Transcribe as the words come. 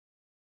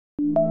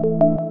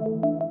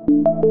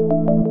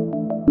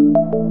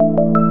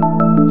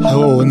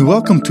Hello and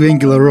welcome to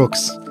Angular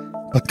Rocks,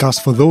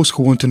 podcast for those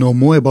who want to know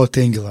more about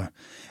Angular.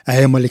 I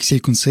am Alexey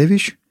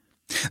Kuntsevich.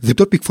 The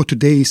topic for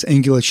today is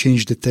Angular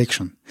change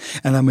detection,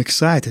 and I'm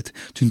excited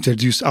to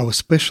introduce our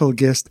special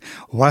guest,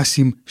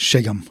 Wasim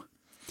Shegam.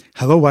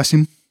 Hello,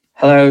 Wasim.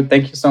 Hello,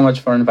 thank you so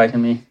much for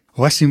inviting me.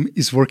 Wasim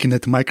is working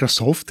at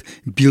Microsoft,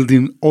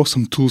 building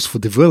awesome tools for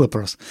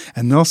developers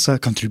and also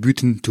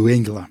contributing to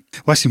Angular.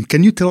 Wasim,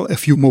 can you tell a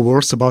few more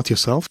words about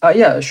yourself?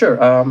 Yeah, sure.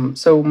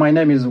 So my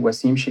name is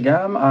Wasim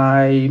Shigam.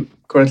 I'm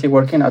currently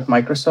working at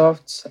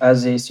Microsoft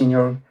as a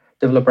senior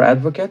developer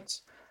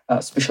advocate,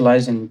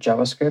 specialized in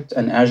JavaScript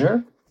and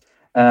Azure.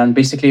 And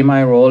basically,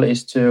 my role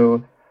is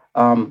to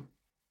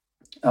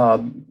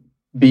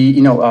be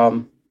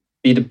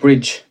the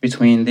bridge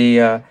between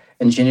the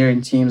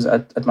engineering teams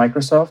at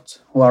Microsoft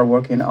who are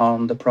working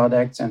on the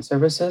products and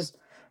services,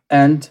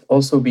 and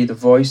also be the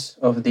voice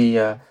of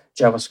the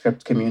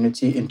JavaScript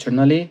community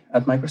internally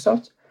at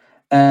Microsoft.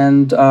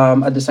 And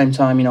at the same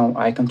time,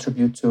 I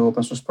contribute to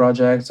open source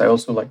projects. I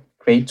also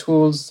create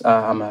tools.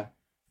 I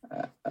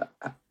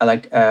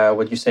like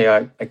what you say,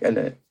 like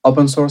an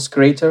open source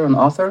creator and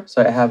author.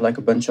 So I have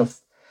a bunch of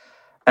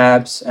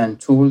apps and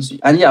tools.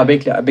 And yeah,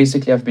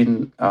 basically I've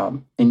been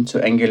into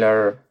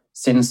Angular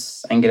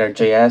since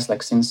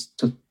AngularJS, since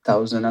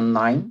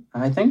 2009,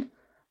 I think.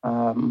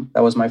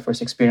 That was my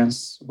first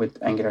experience with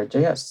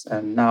AngularJS,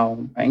 and now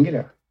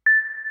Angular.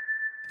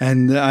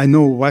 And I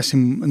know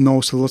Wasim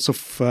knows lots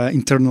of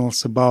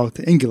internals about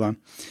Angular.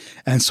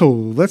 And so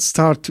let's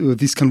start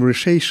this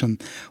conversation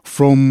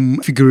from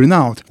figuring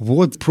out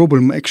what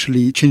problem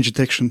actually change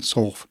detection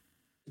solve.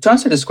 To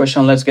answer this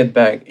question, let's get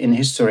back in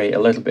history a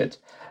little bit.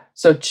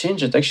 So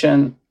change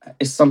detection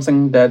is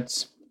something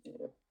that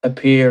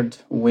appeared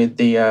with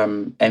the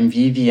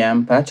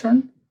MVVM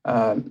pattern.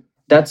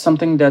 That's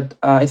something that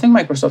I think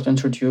Microsoft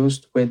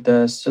introduced with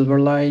the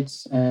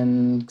Silverlight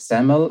and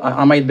XAML.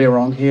 I might be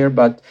wrong here,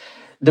 but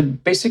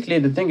basically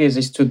the thing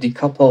is to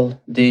decouple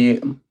the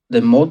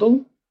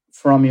model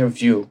from your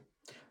view.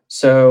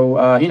 So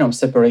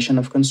separation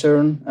of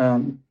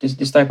concern,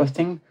 this type of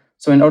thing.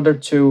 So in order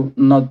to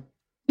not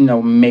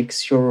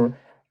mix your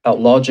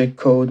logic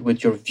code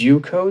with your view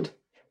code,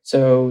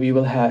 so you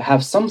will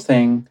have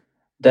something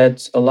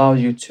that allows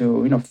you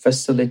to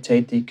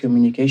facilitate the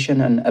communication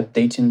and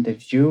updating the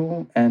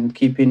view and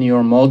keeping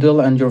your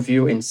model and your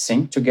view in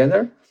sync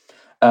together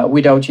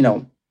without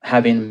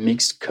having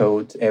mixed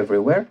code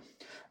everywhere.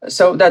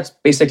 So that's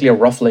basically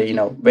roughly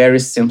very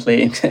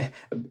simply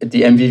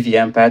the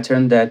MVVM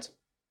pattern that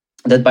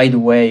by the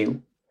way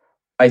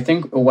I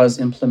think was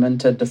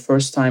implemented the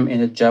first time in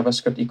the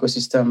JavaScript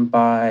ecosystem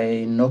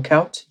by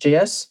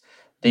Knockout.js,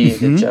 the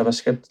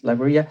JavaScript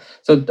library. Yeah.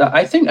 So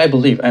I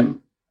believe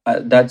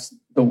that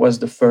was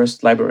the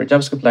first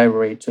JavaScript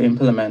library to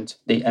implement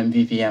the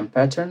MVVM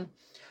pattern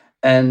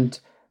and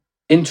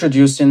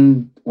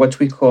introducing what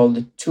we call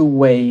the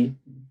two-way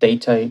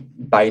data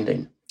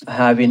binding,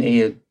 having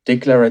a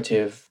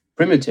declarative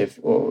primitive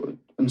or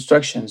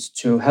instructions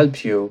to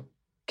help you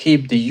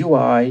keep the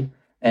UI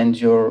and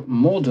your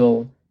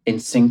model in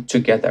sync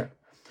together.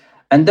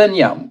 And then,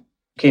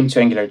 came to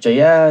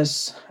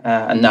AngularJS,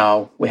 and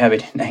now we have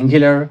it in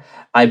Angular.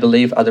 I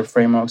believe other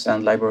frameworks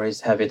and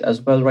libraries have it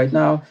as well right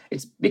now.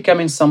 It's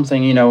becoming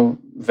something,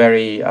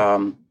 very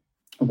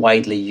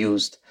widely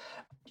used.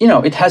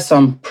 It has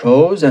some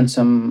pros and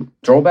some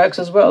drawbacks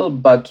as well,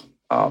 but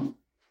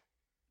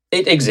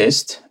it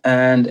exists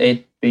and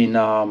it's been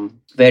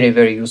very,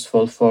 very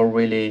useful for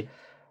really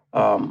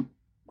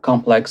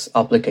complex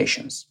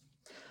applications.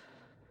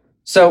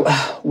 So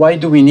why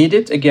do we need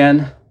it?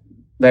 Again,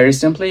 very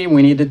simply,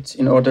 we need it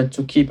in order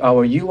to keep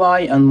our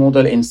UI and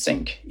model in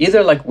sync,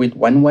 either with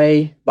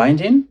one-way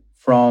binding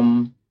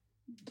from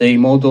the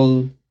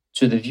model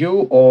to the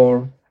view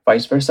or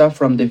vice versa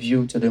from the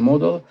view to the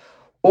model,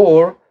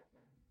 or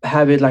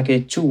have it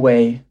a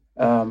two-way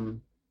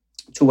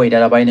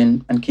data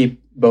binding and keep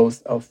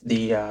both of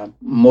the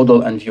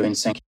model and view in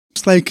sync.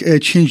 It's like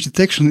change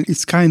detection.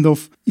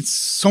 It's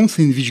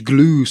something which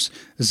glues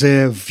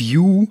the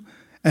view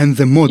and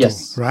the model,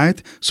 yes.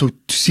 Right? So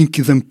to sync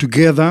them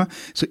together.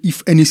 So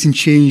if anything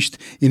changed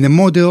in a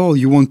model,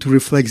 you want to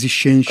reflect this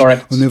change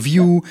Correct. On a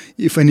view.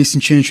 Yeah. If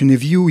anything changed in a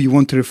view, you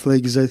want to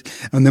reflect that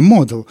on the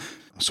model.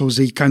 So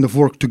they kind of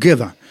work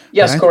together.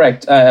 Yes, right?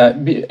 Correct.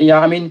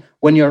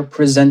 When you're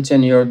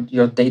presenting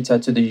your data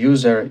to the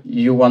user,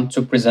 you want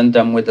to present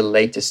them with the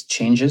latest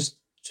changes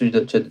to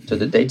the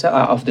data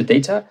of the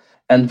data,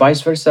 and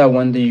vice versa.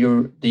 When the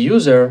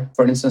user,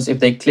 for instance, if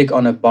they click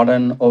on a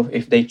button or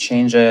if they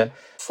change a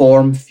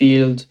form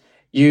field,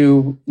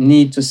 you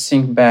need to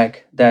sync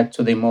back that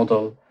to the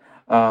model,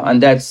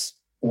 and that's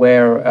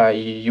where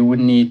you would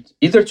need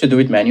either to do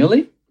it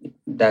manually.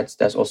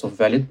 That's also a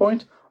valid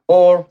point,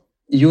 or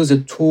use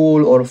a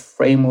tool or a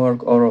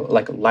framework or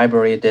a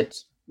library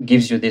that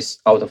gives you this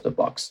out of the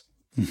box.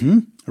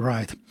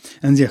 Right.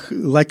 And yeah,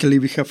 luckily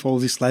we have all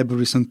these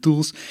libraries and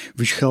tools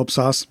which helps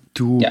us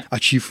to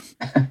achieve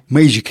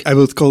magic. I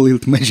would call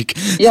it magic.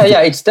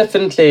 Yeah, it's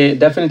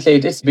definitely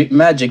it is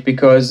magic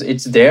because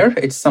it's there.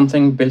 It's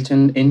something built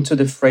into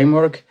the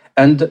framework,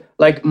 and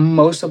like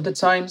most of the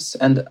times,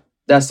 and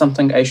that's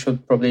something I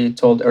should probably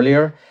told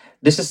earlier.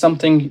 This is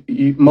something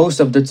most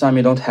of the time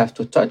you don't have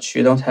to touch,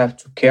 you don't have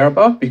to care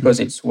about because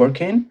it's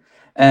working,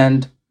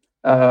 and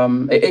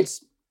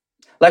it's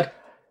like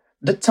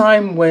the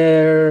time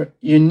where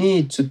you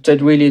need to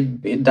really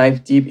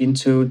dive deep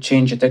into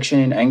change detection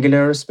in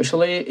Angular,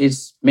 especially,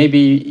 is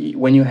maybe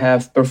when you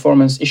have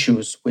performance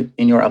issues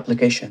in your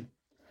application.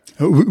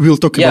 We'll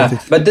talk about it.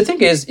 But the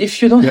thing is, if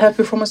you don't have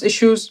performance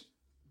issues,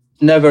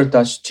 never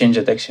touch change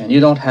detection. You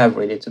don't have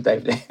really to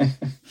dive there.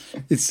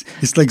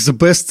 It's like the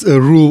best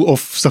rule of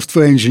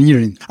software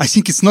engineering. I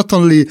think it's not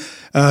only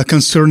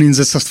concerning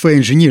the software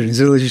engineering.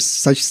 There is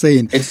such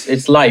saying.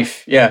 It's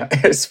life, yeah.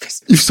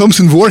 If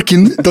something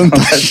working, don't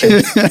touch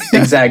it.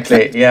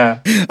 Exactly, yeah.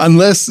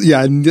 Unless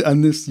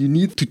you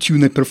need to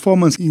tune a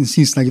performance in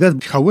things like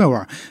that.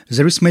 However,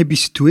 there is maybe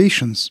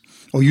situations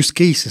or use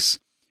cases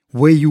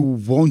where you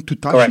want to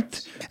touch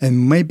it,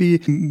 and maybe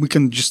we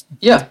can just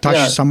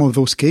touch some of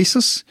those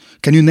cases.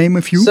 Can you name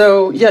a few?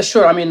 So yeah,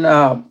 sure. I mean,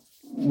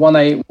 when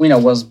I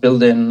was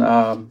building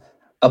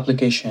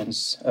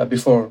applications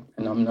before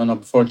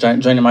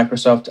joining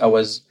Microsoft, I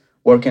was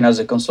working as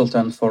a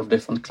consultant for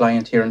different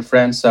clients here in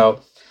France. So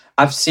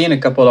I've seen a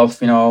couple of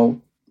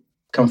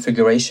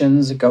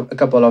configurations, a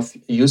couple of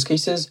use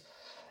cases.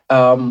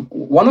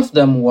 One of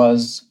them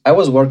was I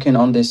was working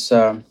on this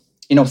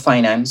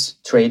finance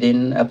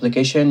trading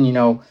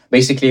application.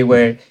 Basically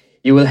where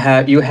you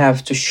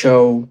have to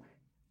show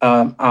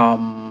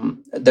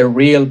the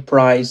real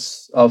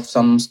price of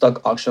some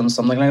stock auction,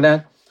 something like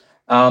that.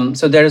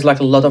 So there is like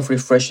a lot of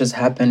refreshes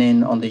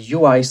happening on the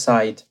UI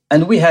side,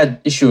 and we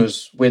had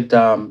issues with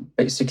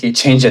basically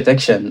change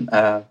detection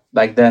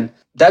back then.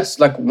 That's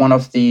like one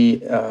of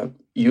the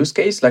use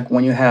case. Like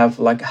when you have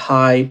like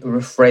high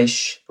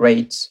refresh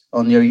rates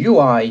on your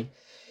UI,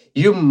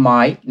 you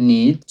might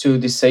need to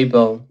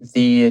disable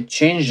the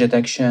change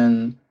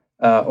detection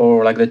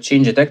or like the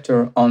change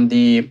detector on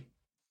the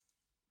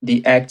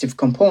active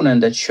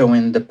component that's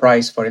showing the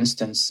price, for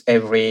instance,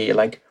 every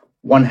like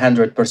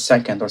 100 per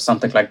second or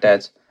something like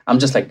that. I'm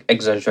just like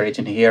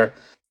exaggerating here.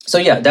 So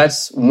yeah,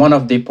 that's one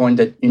of the points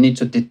that you need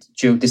to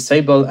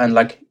disable and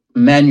like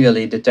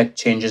manually detect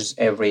changes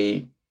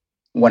every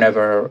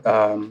whenever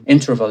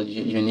interval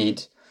you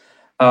need.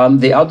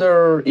 The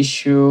other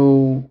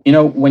issue,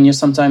 when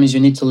sometimes you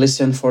need to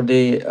listen for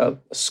the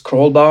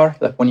scroll bar,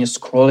 like when you're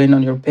scrolling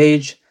on your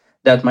page,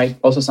 that might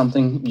also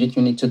something that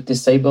you need to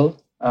disable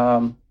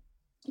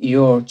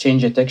your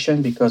change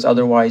detection, because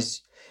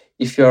otherwise,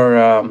 if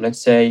you're, let's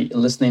say,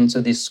 listening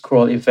to this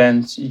scroll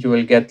event, you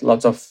will get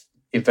lots of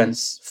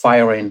events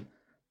firing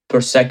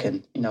per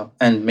second,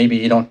 and maybe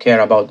you don't care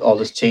about all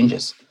those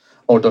changes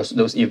or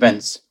those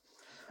events.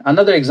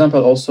 Another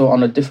example also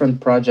on a different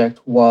project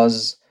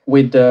was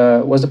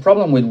the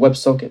problem with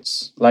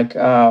WebSockets. Like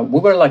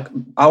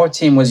our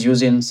team was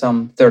using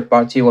some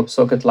third-party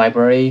WebSocket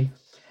library,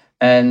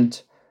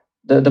 and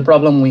the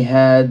problem we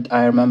had,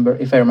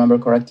 if I remember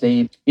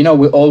correctly, we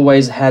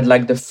always had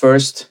like the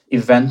first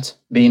event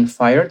being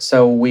fired,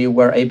 so we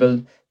were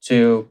able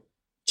to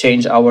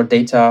change our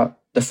data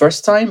the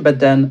first time, but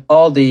then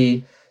all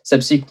the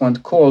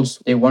subsequent calls,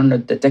 they were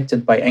not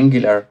detected by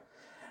Angular.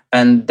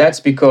 And that's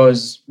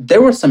because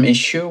there was some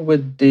issue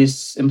with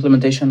this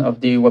implementation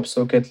of the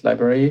WebSocket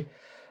library,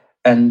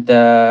 and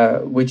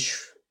which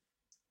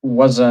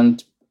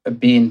wasn't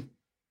being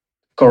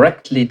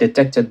correctly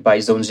detected by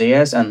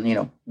Zone.js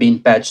and being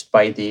patched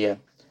by the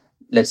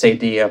let's say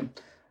the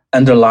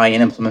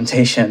underlying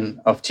implementation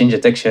of change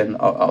detection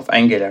of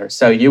Angular.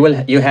 So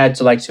you had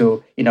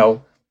to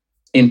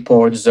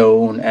import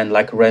Zone and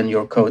like run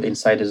your code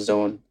inside a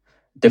zone,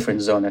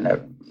 different zone,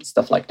 and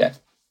stuff like that.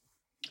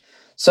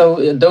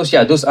 So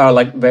those are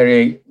like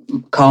very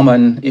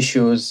common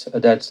issues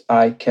that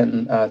I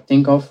can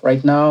think of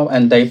right now,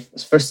 and they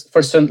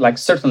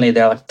certainly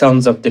there are like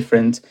tons of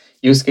different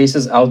use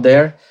cases out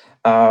there.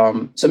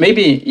 So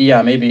maybe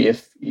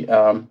if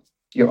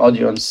your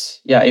audience,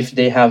 if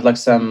they have like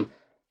some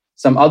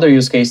other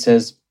use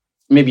cases,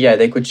 maybe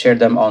they could share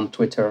them on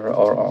Twitter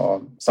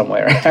or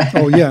somewhere.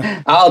 Oh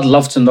yeah, I'd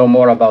love to know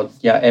more about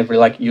every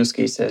like use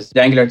cases.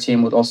 The Angular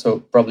team would also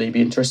probably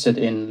be interested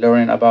in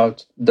learning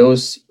about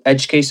those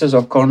edge cases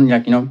of corn,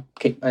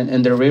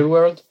 in the real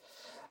world.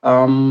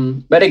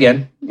 But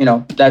again,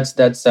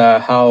 that's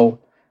how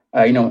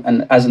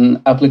and as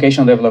an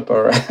application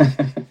developer,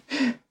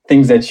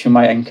 things that you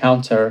might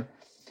encounter.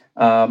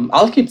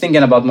 I'll keep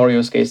thinking about more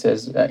use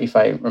cases if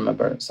I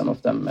remember some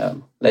of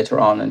them later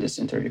on in this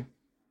interview.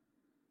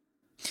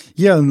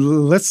 Yeah,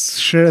 let's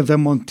share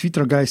them on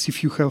Twitter, guys.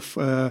 If you have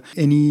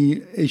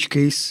any edge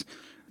case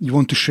you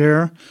want to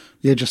share,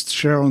 just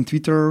share on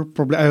Twitter.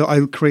 Probably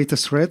I'll create a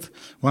thread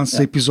once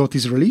the episode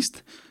is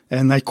released,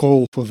 and I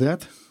call for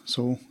that.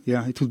 So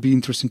it would be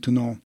interesting to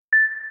know.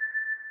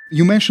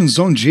 You mentioned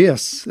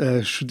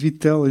Zone.js. Should we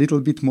tell a little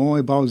bit more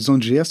about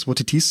Zone.js, what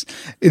it is,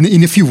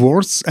 in a few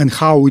words, and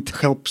how it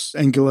helps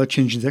Angular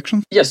change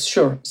detection? Yes,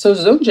 sure. So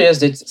Zone.js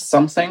did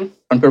something.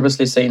 I'm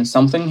purposely saying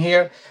something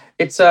here.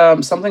 It's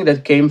something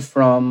that came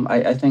from,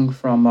 I think,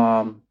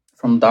 from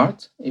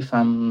Dart, if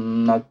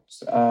I'm not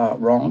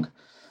wrong.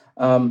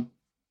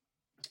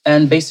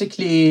 And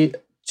basically,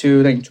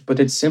 to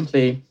put it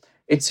simply,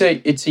 it's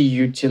a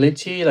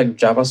utility like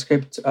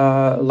JavaScript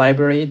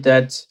library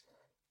that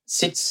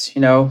sits,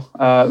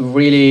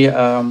 really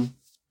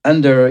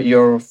under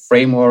your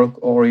framework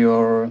or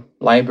your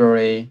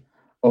library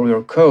or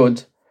your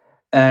code,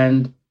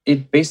 and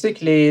it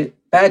basically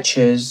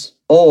patches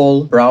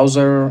all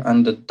browser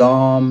and the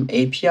DOM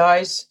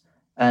APIs.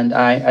 And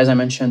as I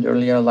mentioned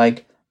earlier,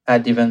 like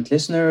add event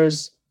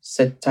listeners,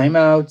 set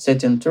timeout,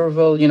 set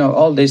interval,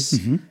 all this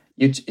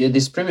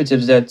these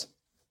primitives that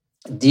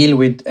deal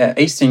with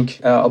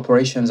async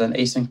operations and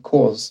async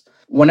calls.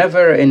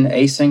 Whenever an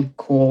async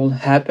call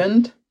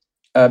happened,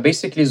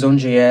 basically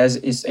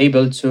Zone.js is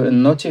able to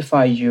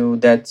notify you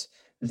that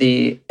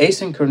the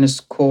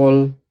asynchronous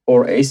call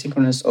or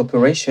asynchronous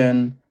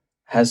operation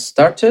has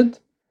started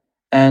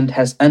and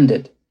has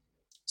ended.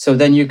 So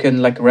then you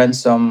can run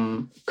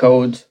some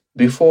code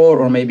before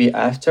or maybe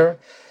after.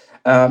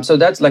 So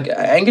that's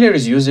Angular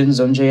is using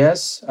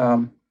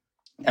Zone.js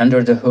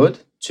under the hood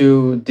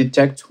to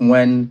detect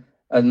when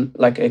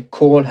a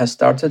call has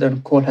started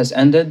and call has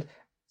ended,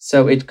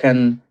 so it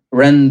can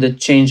run the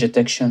change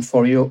detection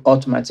for you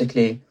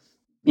automatically.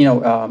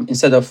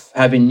 Instead of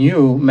having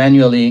you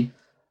manually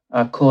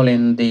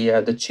calling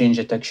the change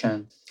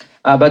detection.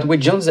 But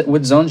with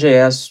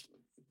Zone.js,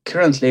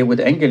 currently with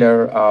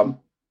Angular,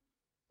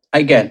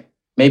 again,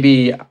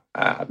 maybe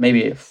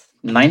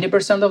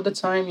 90% of the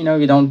time,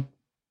 you don't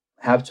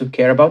have to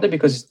care about it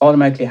because it's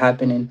automatically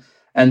happening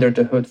under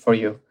the hood for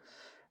you.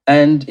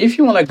 And if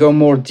you want to go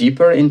more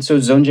deeper into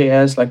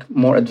Zone.js,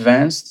 more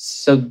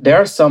advanced, so there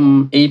are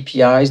some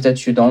APIs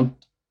that you don't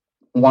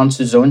want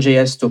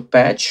Zone.js to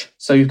patch,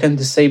 so you can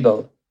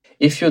disable.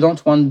 If you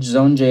don't want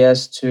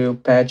Zone.js to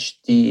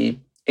patch the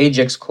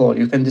Ajax call,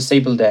 you can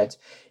disable that.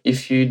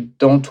 If you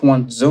don't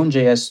want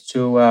Zone.js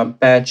to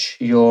patch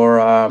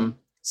your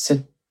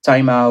set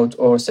timeout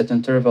or set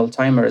interval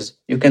timers,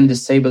 you can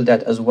disable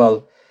that as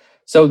well.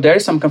 So there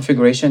is some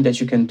configuration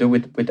that you can do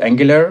with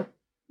Angular.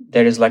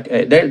 There is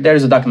there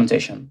is a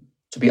documentation,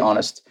 to be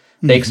honest.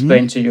 They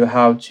explain to you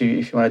how to,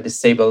 if you want to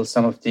disable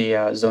some of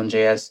the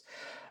Zone.js.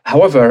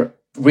 However,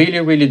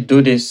 really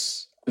do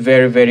this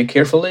very, very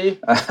carefully.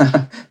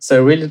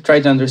 So really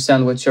try to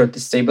understand what you're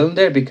disabling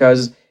there,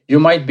 because you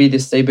might be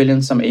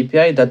disabling some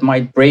API that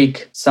might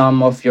break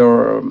some of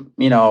your,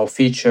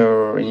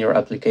 feature in your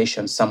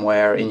application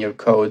somewhere in your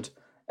code,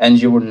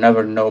 and you will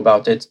never know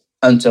about it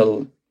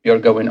until you're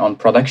going on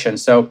production.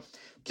 So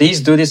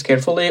please do this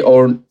carefully,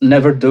 or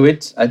never do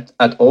it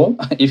at all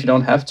if you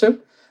don't have to.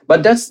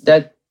 But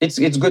it's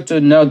good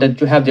to know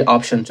that you have the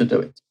option to do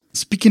it.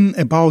 Speaking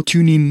about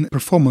tuning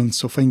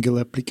performance of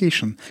Angular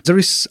application, there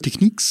is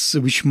techniques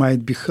which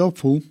might be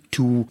helpful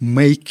to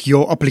make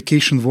your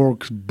application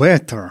work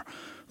better.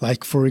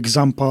 Like, for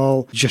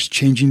example, just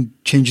change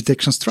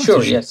detection strategy.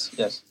 Sure,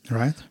 yes.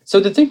 Right?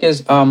 So the thing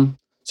is,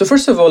 so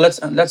first of all,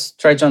 let's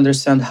try to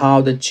understand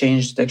how the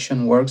change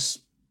detection works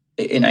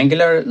in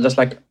Angular. That's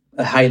like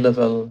a high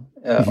level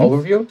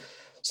overview.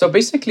 So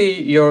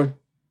basically,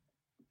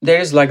 there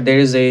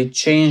is a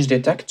change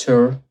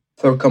detector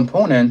per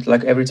component.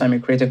 Like every time you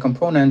create a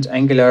component,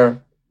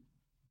 Angular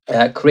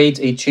creates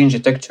a change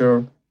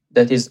detector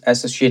that is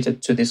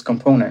associated to this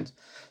component.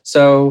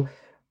 So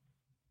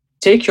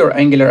take your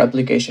Angular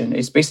application.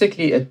 It's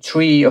basically a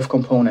tree of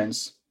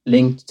components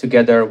linked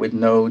together with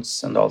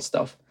nodes and all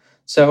stuff.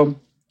 So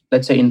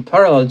let's say in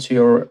parallel to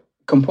your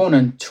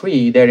component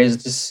tree, there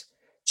is this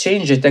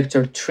change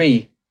detector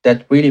tree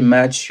that really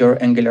match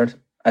your Angular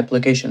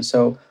application.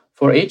 So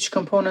for each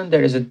component,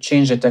 there is a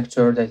change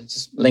detector that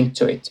is linked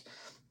to it.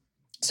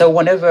 So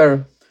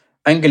whenever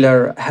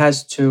Angular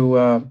has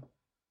to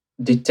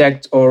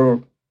detect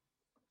or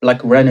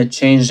run a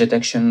change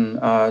detection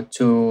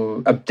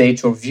to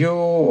update your view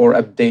or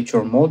update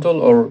your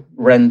model or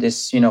run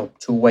this,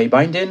 two-way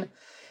binding,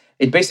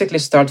 it basically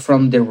starts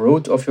from the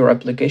root of your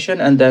application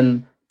and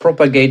then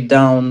propagate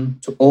down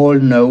to all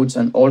nodes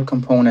and all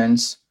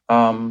components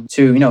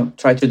to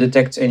try to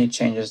detect any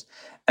changes.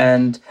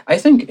 And I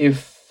think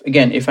if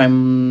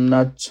I'm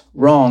not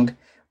wrong,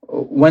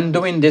 when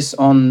doing this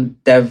on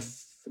dev,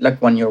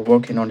 when you're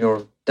working on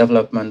your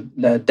development,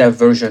 the dev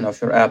version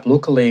of your app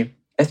locally,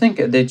 I think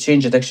the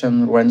change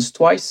detection runs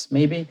twice,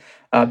 maybe,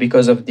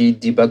 because of the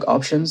debug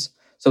options.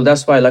 So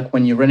that's why,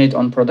 when you run it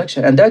on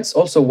production, and that's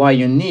also why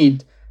you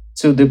need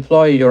to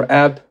deploy your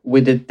app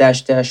with the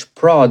 --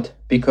 prod,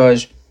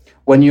 because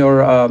when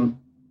you're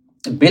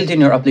building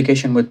your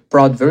application with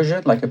prod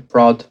version, like a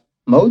prod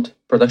mode,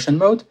 production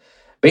mode,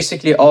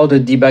 basically all the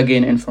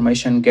debugging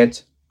information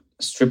gets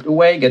stripped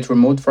away, get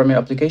removed from your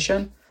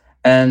application.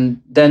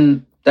 And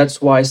then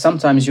that's why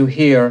sometimes you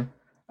hear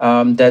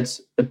that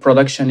the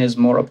production is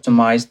more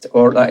optimized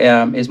or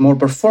is more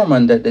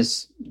performant than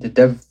the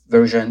dev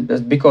version.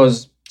 That's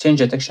because change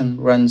detection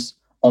runs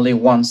only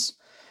once.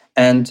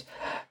 And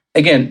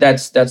again,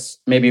 that's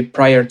maybe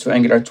prior to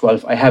Angular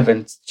 12. I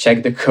haven't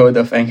checked the code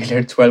of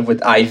Angular 12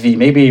 with Ivy.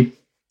 Maybe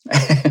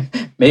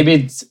maybe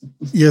it's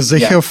Yes, they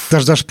have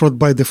dash prod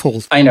by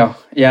default. I know.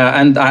 Yeah,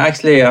 and I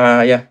actually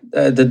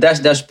the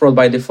dash prod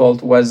by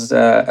default was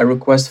a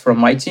request from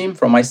my team,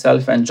 from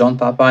myself and John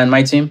Papa and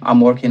my team.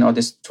 I'm working on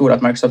this tool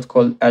at Microsoft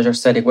called Azure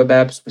Static Web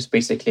Apps, which is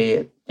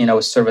basically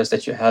a service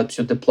that helps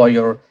you deploy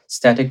your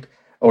static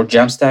or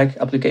Jamstack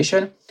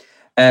application.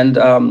 And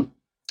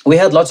we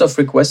had lots of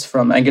requests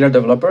from Angular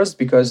developers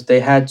because they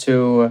had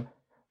to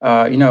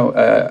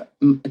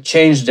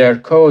change their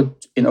code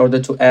in order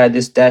to add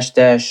this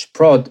dash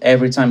prod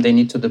every time they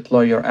need to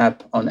deploy your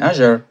app on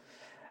Azure.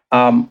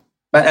 And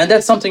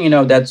that's something,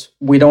 that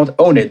we don't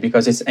own it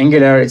because it's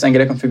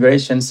Angular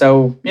configuration.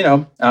 So,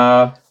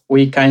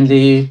 we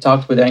kindly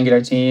talked with the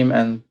Angular team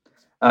and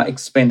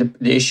explained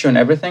the issue and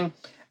everything.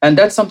 And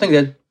that's something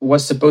that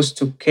was supposed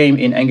to came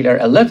in Angular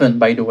 11,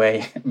 by the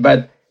way.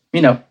 But,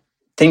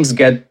 things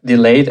get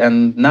delayed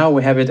and now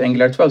we have it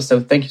Angular 12. So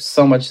thank you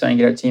so much to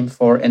Angular team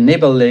for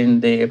enabling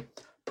the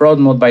prod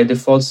mode by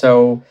default.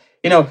 So,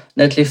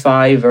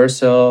 Netlify,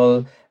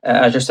 Vercel,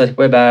 Azure Static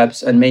Web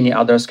Apps, and many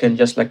others can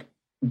just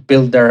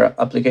build their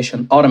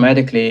application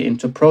automatically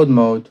into prod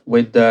mode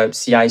with the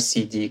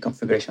CI/CD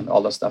configuration,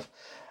 all that stuff.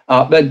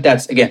 But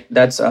that's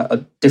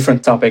a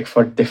different topic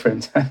for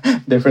different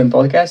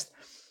podcast.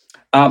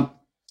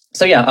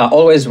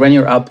 Always run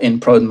your app in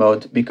prod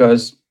mode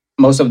because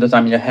most of the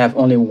time you have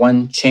only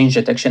one change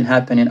detection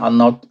happening and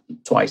not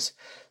twice.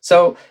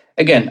 So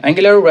again,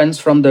 Angular runs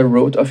from the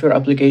root of your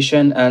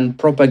application and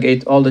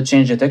propagate all the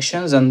change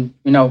detections. And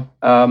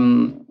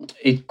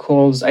it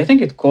calls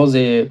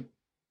a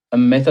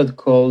method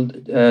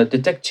called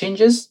detect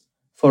changes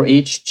for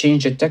each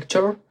change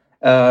detector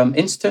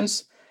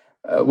instance,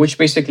 which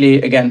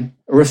basically again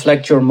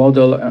reflect your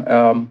model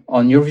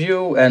on your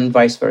view and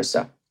vice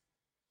versa.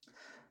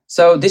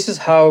 So this is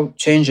how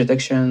change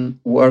detection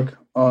work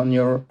on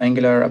your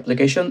Angular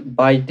application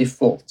by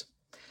default.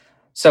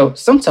 So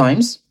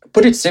sometimes,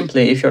 put it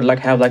simply, if you're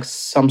have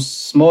some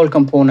small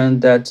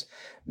component that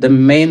the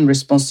main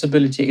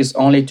responsibility is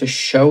only to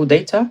show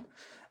data,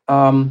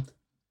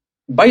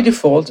 by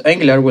default,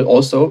 Angular will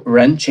also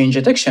run change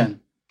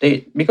detection.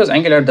 Because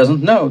Angular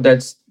doesn't know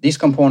that this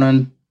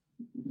component,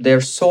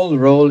 their sole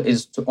role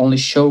is to only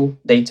show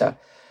data.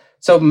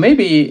 So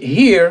maybe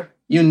here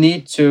you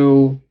need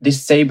to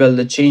disable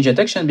the change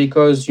detection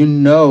because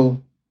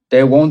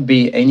there won't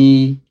be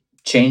any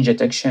change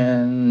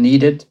detection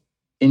needed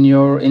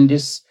in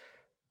this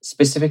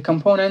specific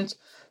component.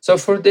 So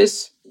for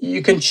this,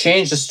 you can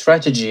change the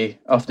strategy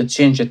of the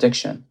change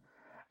detection.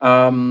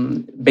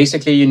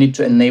 Basically, you need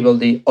to enable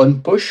the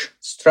on-push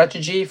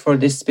strategy for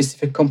this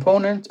specific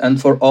component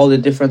and for all the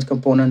different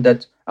components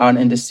that are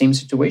in the same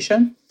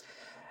situation.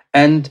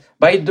 And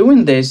by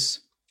doing this,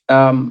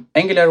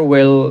 Angular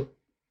will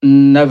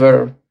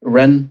never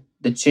run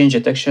the change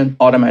detection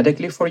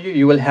automatically for you.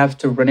 You will have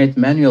to run it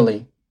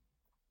manually.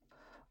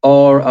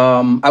 Or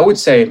I would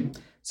say,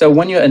 so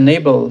when you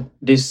enable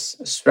this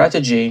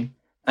strategy,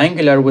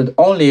 Angular would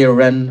only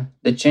run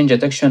the change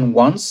detection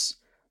once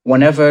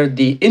whenever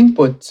the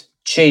input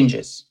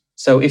changes.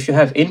 So if you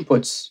have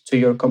inputs to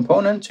your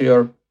component, to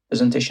your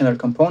presentational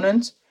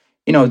component,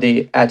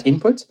 the add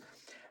input,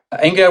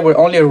 Angular will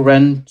only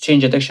run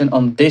change detection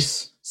on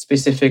this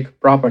specific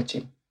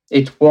property.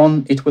 It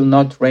will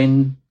not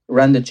run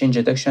the change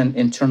detection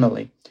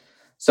internally.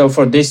 So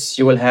for this,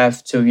 you will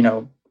have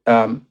to,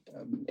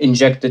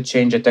 inject the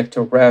change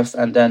detector ref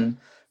and then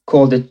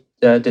call the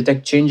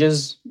detect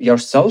changes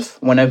yourself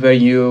whenever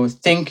you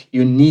think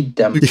you need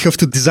them. You have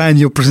to design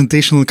your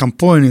presentational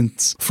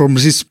components from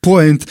this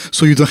point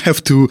so you don't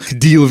have to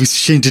deal with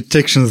change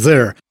detection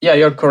there. Yeah,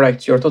 you're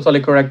correct. You're totally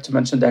correct to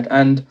mention that.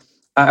 And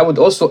I would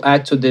also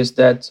add to this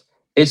that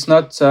it's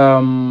not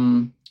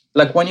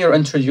when you're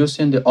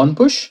introducing the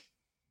on-push,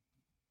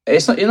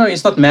 it's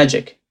not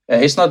magic.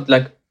 It's not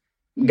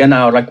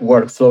gonna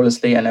work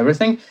flawlessly and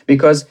everything,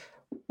 because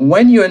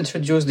when you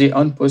introduce the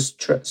on-push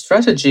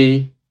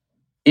strategy,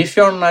 if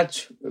you're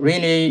not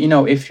really,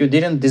 if you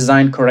didn't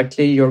design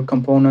correctly your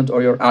component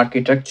or your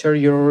architecture,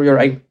 your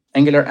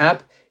Angular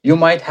app, you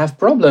might have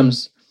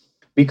problems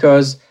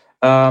because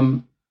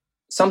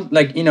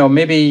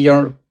maybe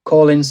you're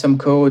calling some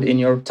code in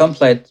your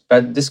template,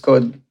 but this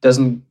code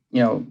doesn't,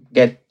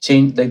 get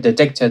changed,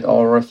 detected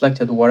or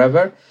reflected,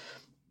 whatever.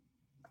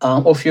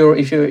 If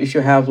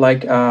you have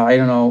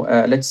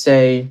let's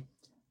say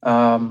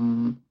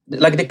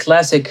the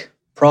classic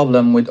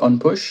problem with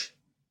on-push,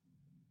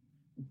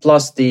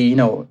 plus the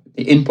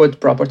input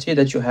property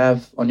that you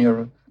have on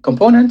your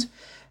component.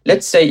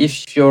 Let's say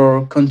if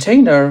your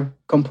container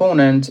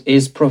component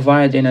is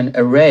providing an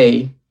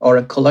array or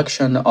a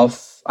collection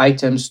of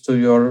items to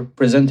your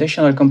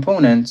presentational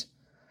component.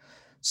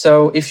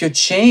 So if you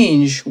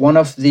change one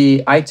of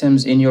the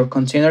items in your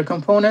container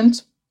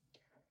component,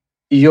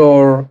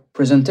 your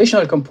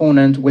presentational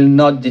component will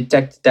not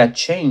detect that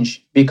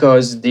change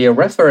because the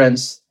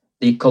reference,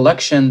 the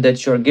collection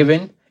that you're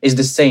given is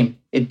the same.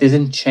 It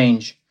didn't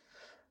change.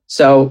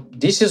 So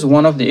this is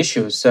one of the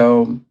issues.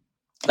 So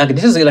like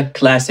this is like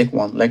classic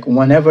one. Like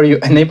whenever you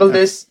enable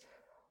this,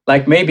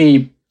 like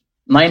maybe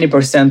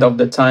 90% of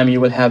the time you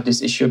will have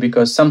this issue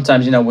because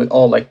sometimes, we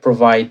all like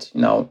provide,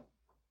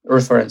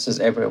 references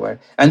everywhere.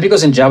 And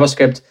because in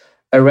JavaScript,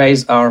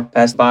 arrays are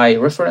passed by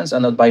reference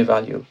and not by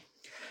value.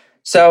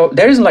 So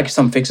there is like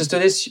some fixes to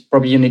this.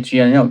 Probably you need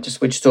to, to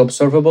switch to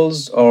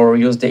observables or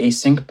use the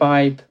async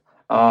pipe.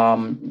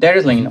 There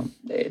is like,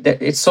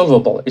 it's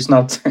solvable. It's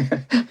not,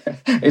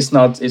 it's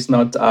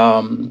not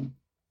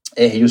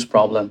a huge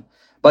problem.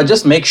 But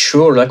just make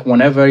sure, like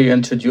whenever you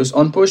introduce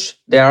on push,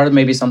 there are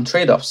maybe some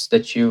trade-offs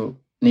that you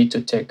need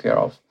to take care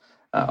of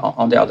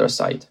on the other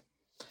side.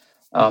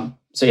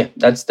 So yeah,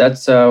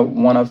 that's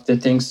one of the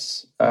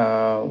things.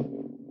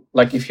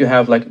 Like if you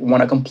have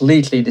want to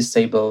completely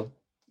disable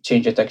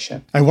change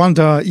detection. I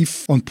wonder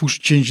if on-push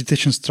change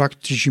detection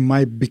strategy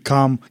might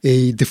become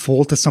a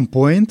default at some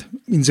point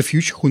in the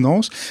future, who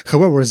knows?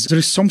 However, there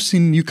is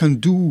something you can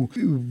do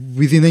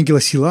within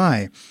Angular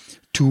CLI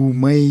to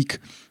make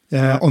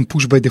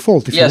on-push by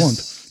default if you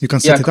want. You can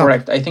set it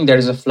correct. up. I think there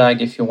is a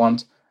flag if you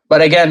want.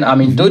 But again, I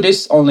mean, do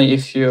this only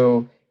if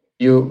you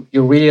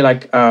really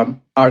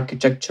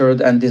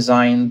architectured and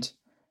designed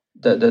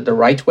the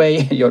right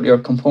way, your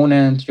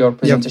component, your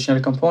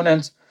presentational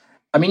component.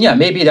 I mean, yeah,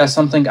 maybe that's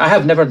something. I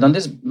have never done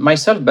this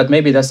myself, but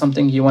maybe that's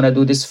something you want to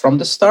do this from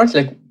the start.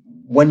 Like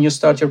when you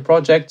start your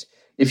project,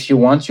 if you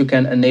want, you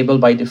can enable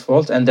by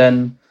default and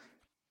then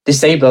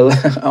disable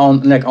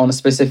on a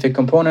specific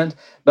component.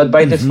 But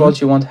by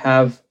default, you won't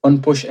have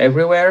on push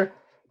everywhere.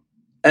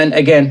 And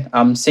again,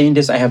 I'm saying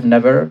this, I have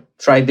never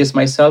tried this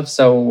myself,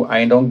 so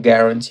I don't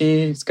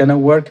guarantee it's going to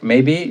work.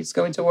 Maybe it's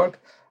going to work.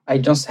 I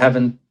just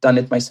haven't done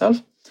it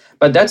myself.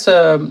 But that's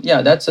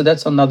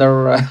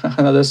another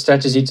another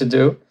strategy to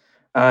do.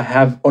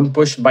 Have on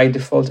push by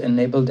default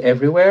enabled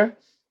everywhere,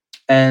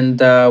 and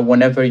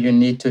whenever you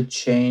need to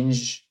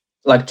change,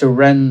 like to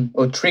run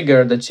or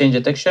trigger the change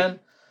detection,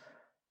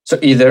 so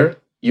either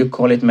you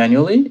call it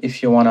manually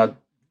if you want to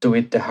do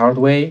it the hard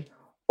way,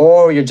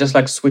 or you just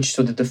switch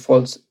to the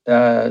default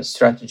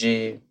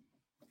strategy,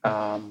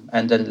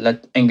 and then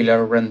let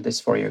Angular run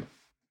this for you.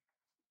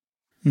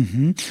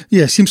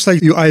 Yeah, seems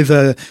like you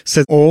either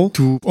set all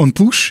to on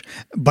push,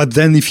 but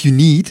then if you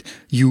need,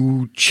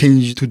 you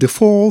change to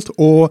default,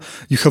 or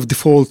you have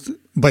default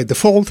by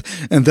default,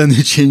 and then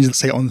you change,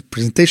 say, on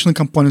presentation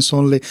components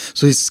only.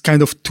 So it's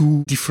kind of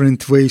two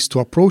different ways to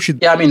approach it.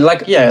 Yeah, I mean,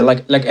 like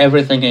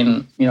everything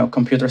in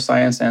computer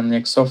science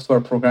and software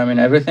programming,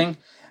 everything.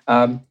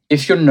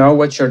 If you know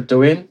what you're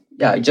doing,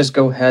 just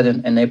go ahead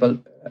and enable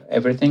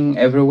everything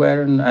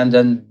everywhere and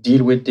then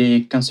deal with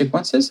the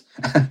consequences.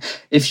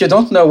 If you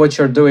don't know what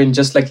you're doing,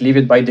 just leave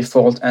it by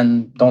default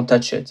and don't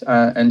touch it.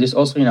 And this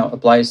also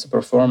applies to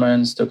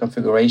performance, to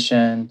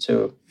configuration,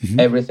 to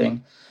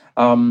everything.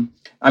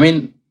 I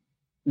mean,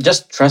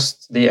 just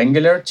trust the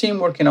Angular team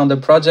working on the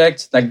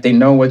project. They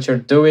know what you're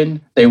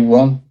doing. They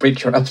won't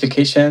break your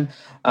application.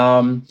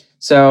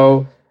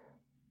 So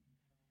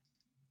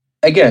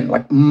again,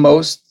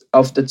 most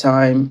of the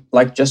time,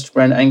 just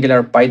run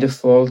Angular by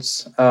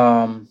default,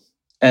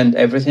 and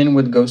everything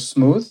would go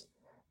smooth.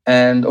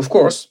 And of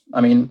course, I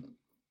mean,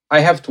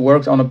 I have to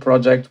work on a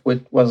project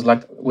which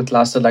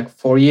lasted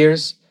 4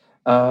 years,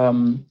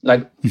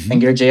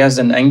 AngularJS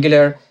and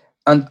Angular.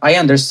 And I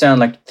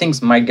understand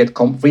things might get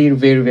very,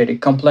 very, very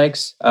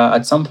complex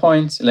at some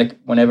point,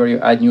 whenever you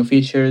add new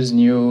features,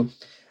 new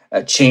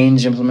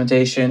change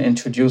implementation,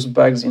 introduce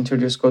bugs,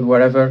 introduce code,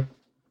 whatever.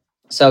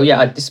 So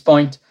yeah, at this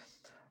point,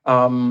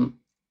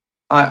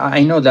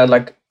 I know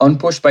that on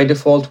push by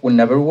default will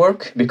never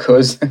work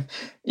because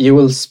you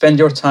will spend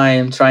your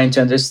time trying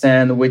to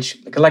understand which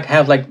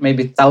have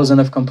maybe 1,000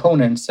 of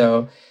components.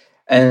 So,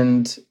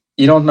 and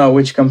you don't know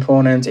which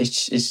component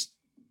is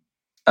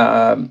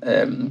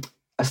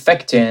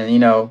affecting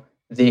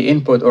the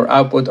input or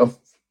output of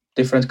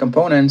different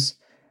components.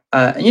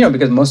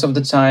 Because most of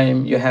the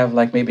time you have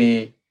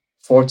maybe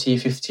 40,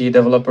 50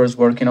 developers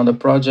working on the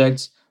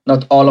projects.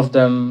 Not all of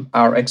them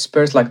are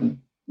experts.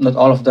 Not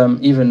all of them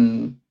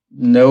even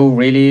know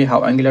really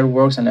how Angular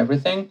works and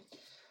everything.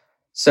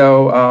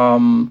 So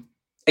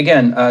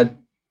again,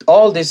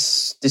 all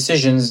these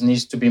decisions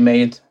needs to be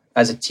made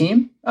as a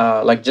team.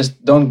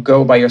 Just don't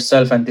go by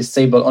yourself and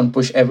disable on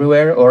push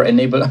everywhere or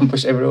enable on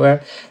push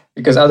everywhere,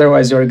 because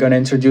otherwise you're going to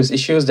introduce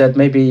issues that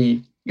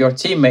maybe your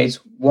teammates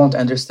won't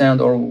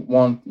understand or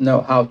won't know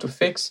how to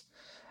fix.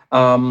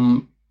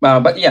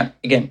 But yeah,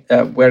 again,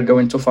 we're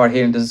going too far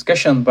here in the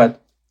discussion, but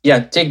yeah,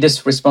 take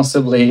this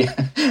responsibly.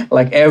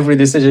 Every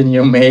decision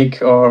you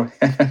make, or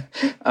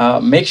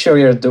make sure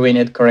you're doing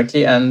it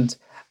correctly. And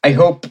I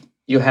hope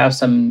you have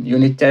some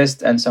unit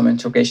tests and some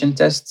integration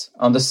tests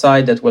on the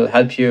side that will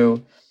help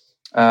you,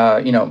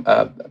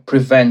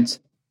 prevent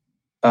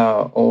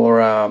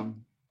or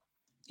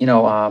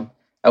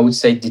I would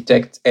say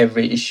detect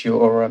every issue,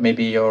 or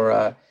maybe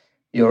your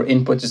your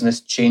input is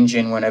not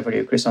changing whenever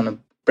you press on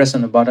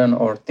a button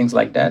or things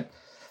like that.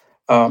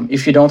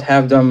 If you don't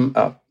have them,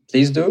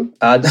 please do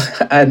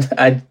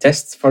add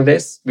tests for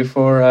this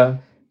before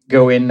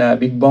going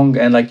big bong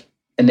and like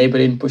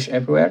enabling push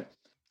everywhere.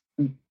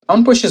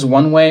 On push is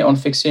one way on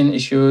fixing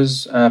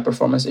issues,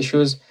 performance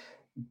issues.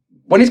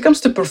 When it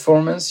comes to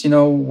performance,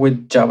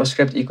 with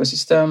JavaScript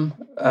ecosystem,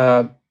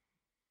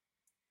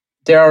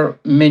 there are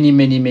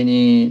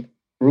many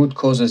root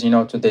causes,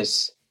 to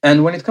this.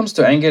 And when it comes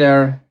to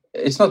Angular,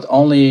 it's not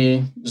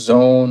only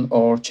zone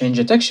or change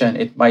detection.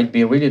 It might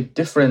be really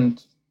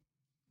different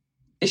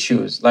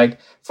issues. Like,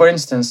 for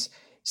instance,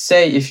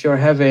 say if you're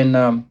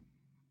having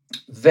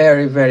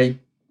very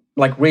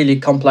like really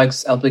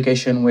complex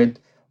application with,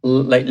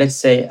 like, let's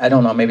say, I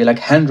don't know, maybe like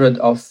 100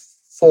 of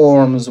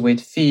forms with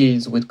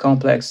fields with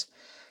complex.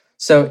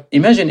 So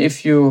imagine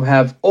if you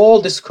have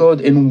all this code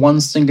in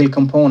one single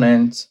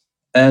component,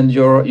 and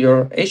your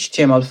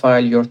HTML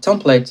file, your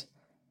template,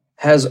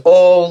 has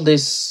all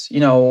this,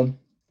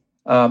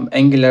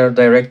 Angular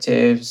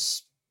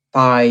directives,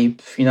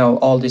 pipe,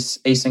 all this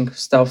async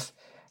stuff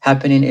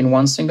happening in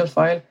one single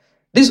file.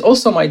 This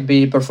also might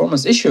be a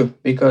performance issue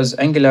because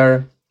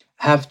Angular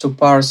have to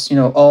parse,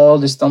 all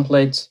these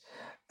templates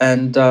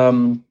and,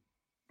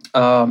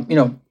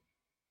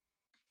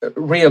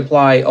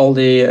 reapply all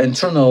the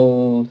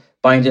internal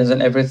bindings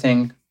and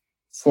everything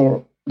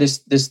for this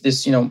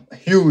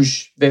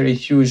very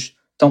huge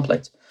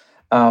template.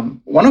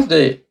 One of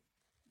the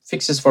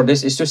fixes for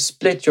this is to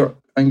split your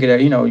Angular,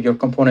 your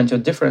component to a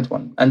different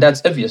one, and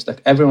that's obvious.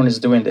 Like everyone is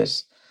doing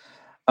this.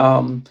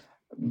 And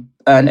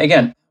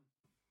again,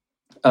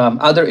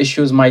 other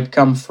issues might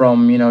come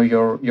from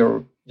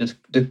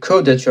the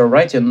code that you're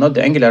writing, not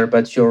the Angular,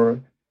 but your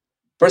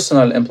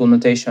personal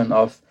implementation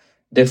of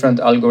different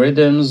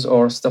algorithms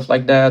or stuff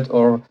like that,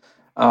 or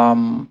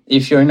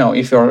if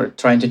you're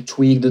trying to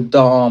tweak the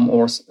DOM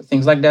or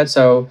things like that.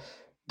 So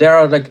there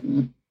are like,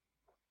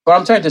 what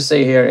I'm trying to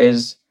say here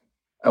is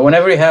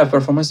whenever you have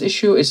performance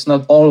issue, it's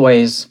not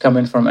always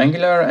coming from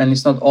Angular and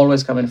it's not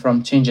always coming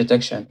from change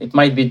detection. It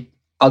might be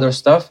other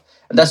stuff.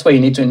 And that's why you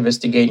need to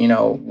investigate,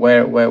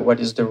 what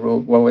is the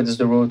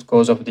root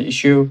cause of the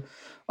issue.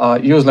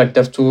 Use like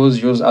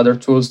DevTools, use other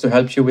tools to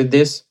help you with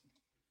this.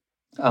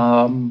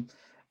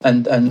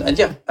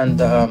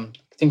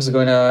 Things are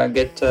gonna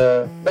get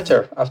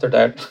better after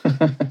that.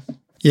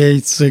 Yeah,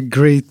 it's a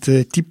great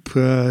tip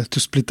to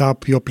split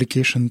up your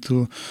application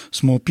to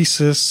small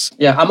pieces.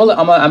 Yeah,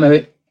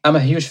 I'm a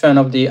huge fan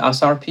of the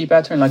SRP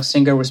pattern, like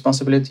single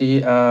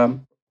responsibility,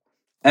 and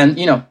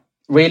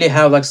really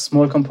have like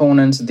small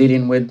components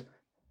dealing with,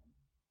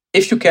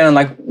 if you can,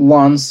 like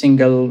one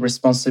single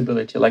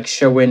responsibility, like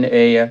showing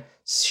a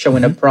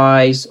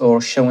price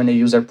or showing a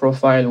user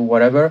profile or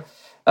whatever.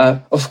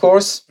 Of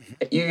course,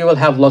 you will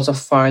have lots of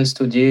files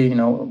to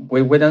deal,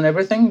 with and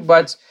everything.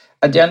 But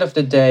at the end of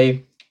the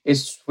day,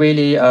 it's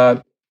really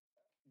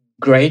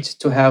great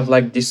to have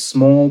like these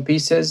small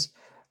pieces,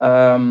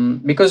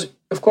 because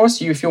of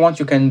course, if you want,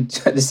 you can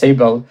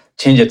disable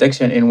change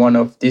detection in one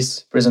of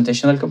these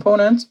presentational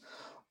components,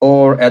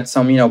 or at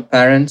some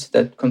parent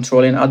that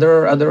controlling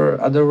other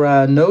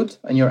node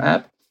in your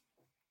app.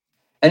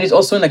 And it's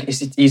also like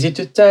it's easy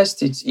to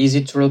test, it's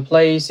easy to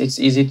replace, it's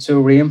easy to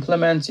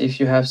re-implement if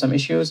you have some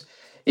issues.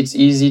 It's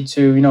easy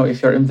to,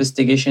 if your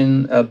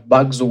investigation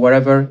bugs or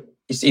whatever,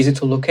 it's easy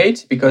to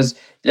locate, because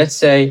let's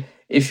say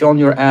if you're on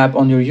your app,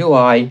 on your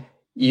UI,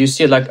 you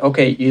see like,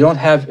 okay, you don't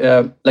have,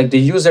 like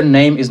the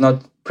username is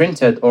not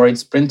printed, or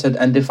it's printed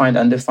undefined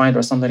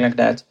or something like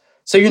that.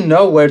 So you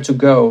know where to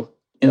go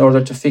in order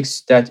to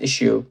fix that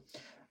issue,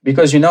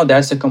 because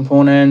that's a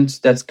component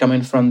that's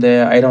coming from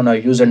the, I don't know,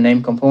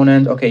 username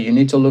component. Okay, you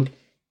need to look,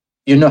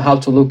 how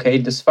to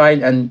locate this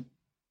file, and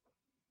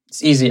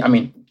it's easy. I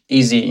mean,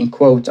 easy in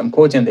quote, I'm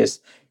quoting this.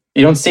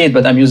 You don't see it,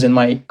 but I'm using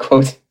my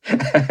quote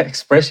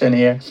expression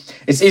here.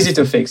 It's easy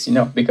to fix,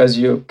 because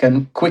you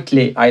can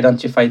quickly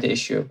identify the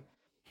issue.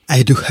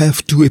 I do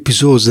have 2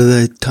 episodes that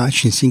I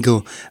touch in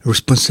single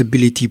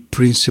responsibility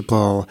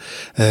principle,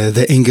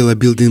 the Angular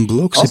building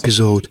blocks awesome.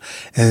 Episode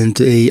and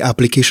a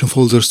application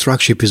folder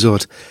structure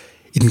episode,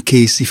 in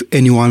case if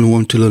anyone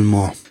want to learn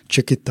more.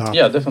 Check it out.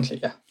 Yeah, definitely.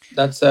 Yeah,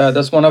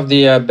 that's one of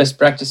the best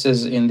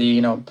practices in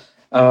the,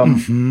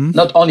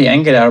 not only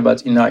Angular,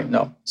 but,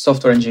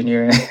 software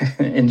engineering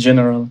in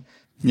general.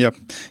 Yeah.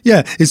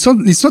 It's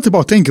not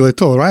about Angular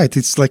at all, right?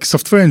 It's like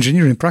software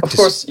engineering practice. Of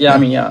course, yeah. I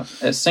mean, yeah,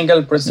 a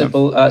single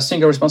principle,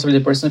 single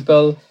responsibility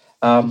principle.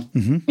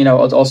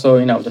 Also,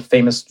 the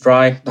famous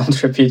DRY,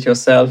 don't repeat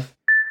yourself.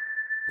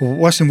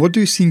 Wasim, what do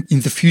you think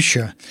in the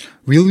future?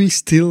 Will we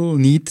still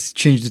need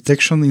change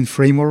detection in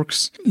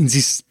frameworks in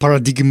this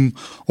paradigm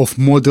of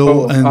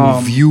model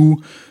and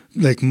view?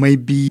 Like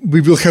maybe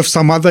we will have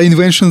some other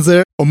inventions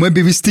there, or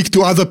maybe we stick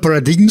to other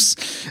paradigms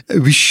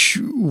which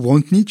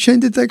won't need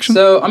change detection.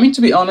 So, I mean,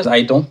 to be honest,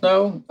 I don't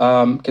know,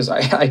 because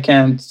I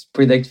can't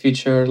predict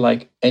future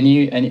like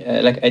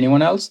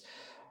anyone else.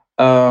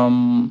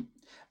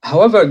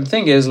 However, the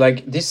thing is,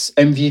 like this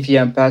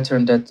MVVM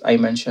pattern that I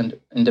mentioned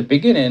in the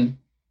beginning,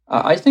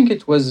 I think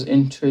it was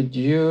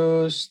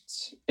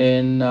introduced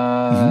in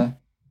Hmm.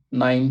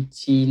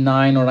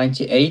 99 or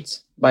 98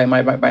 by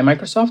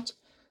Microsoft.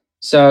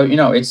 So,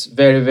 it's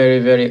very, very,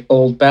 very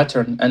old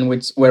pattern, and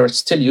we're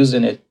still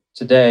using it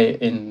today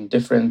in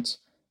different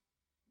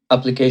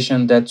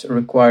application that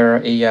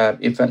require a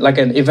event, like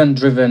an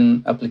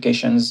event-driven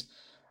applications.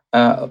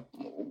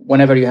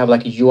 Whenever you have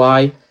like a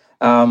UI,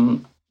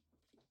 um,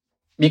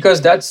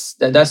 because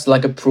that's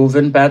like a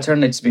proven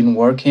pattern. It's been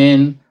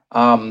working.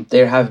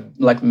 There have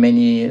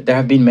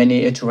been many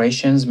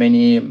iterations,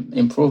 many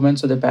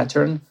improvements to the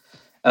pattern.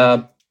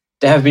 Uh,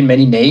 there have been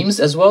many names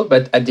as well,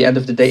 but at the end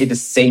of the day, it's the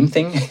same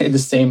thing, the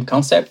same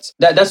concept.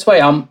 That's why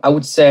I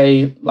would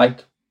say,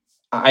 like,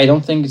 I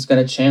don't think it's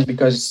gonna change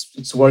because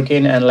it's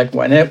working, and like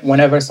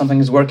whenever something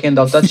is working,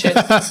 they'll touch it.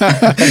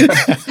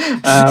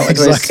 What we're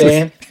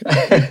Exactly.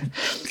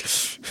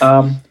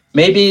 saying.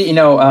 Maybe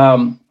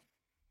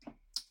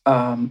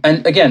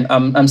and again,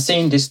 I'm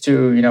seeing this to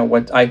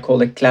what I call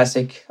the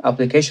classic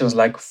applications,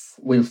 like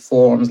with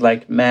forms,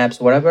 like maps,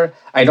 whatever.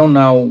 I don't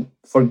know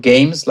for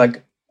games,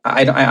 like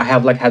I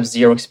have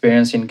zero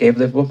experience in game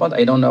development.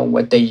 I don't know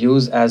what they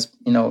use as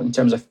in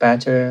terms of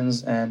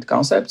patterns and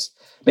concepts.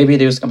 Maybe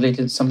they use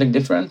completely something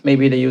different.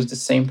 Maybe they use the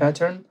same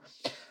pattern.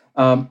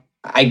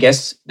 I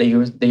guess they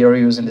are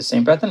using the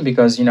same pattern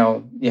because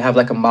you have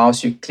like a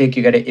mouse, you click,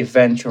 you get an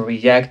event, you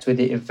react to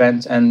the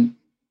event, and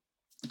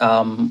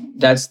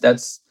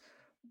that's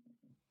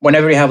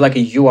whenever you have like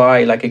a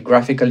UI, like a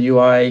graphical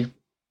UI,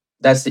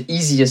 that's the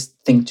easiest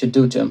thing to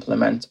do to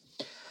implement.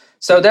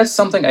 So that's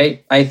something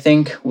I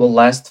think will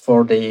last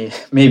for the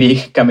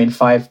maybe coming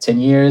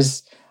 5-10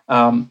 years.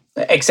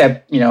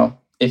 Except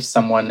if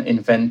someone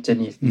invented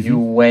a new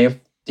Hmm. way of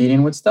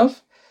dealing with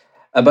stuff.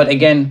 But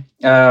again,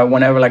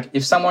 whenever like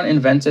if someone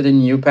invented a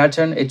new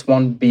pattern, it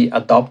won't be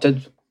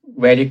adopted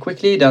very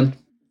quickly. Then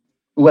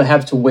we'll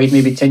have to wait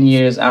maybe 10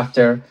 years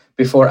after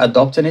before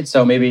adopting it.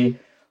 So maybe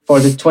for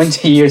the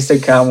 20 years to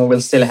come, we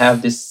will still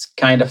have this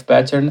kind of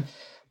pattern,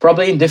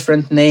 probably in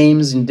different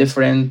names, in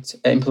different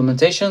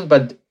implementations.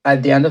 But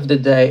at the end of the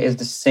day, it's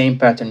the same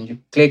pattern. You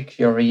click,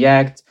 you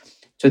react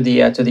to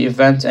the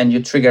event, and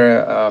you trigger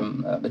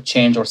a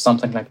change or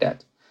something like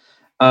that.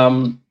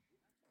 Um,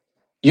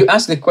 you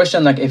asked the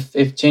question like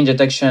if change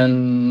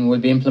detection will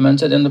be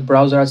implemented in the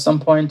browser at some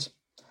point.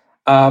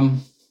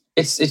 Um,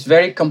 it's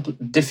very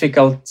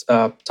difficult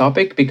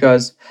topic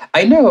because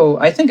I know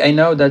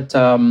that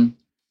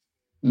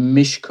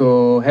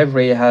Mishko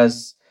Hevry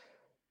has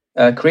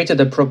created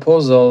a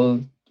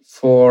proposal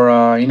for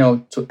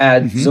to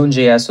add Hmm.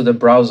 Zone.js to the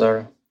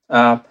browser.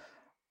 Uh,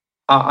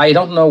 I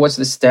don't know what's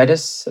the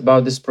status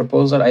about this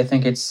proposal. I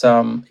think it's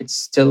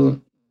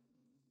still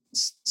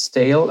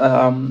stale.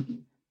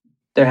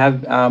 There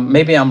have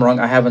maybe I'm wrong.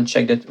 I haven't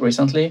checked it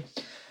recently,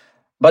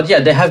 but yeah,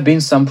 there have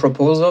been some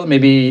proposal,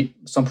 maybe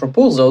some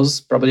proposals,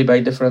 probably by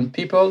different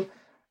people.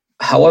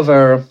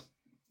 However,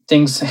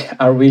 things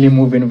are really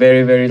moving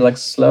very, very like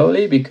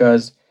slowly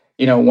because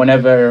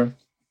whenever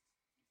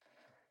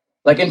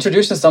like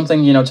introducing something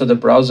to the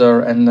browser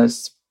and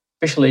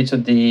especially to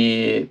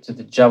the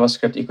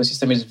JavaScript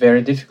ecosystem is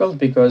very difficult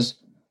because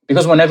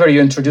whenever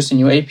you introduce a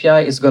new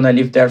API, it's gonna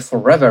live there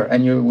forever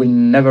and you will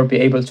never be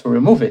able to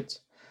remove it.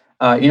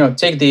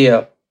 Take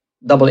the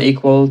double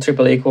equal,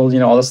 triple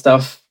equal, all the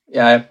stuff.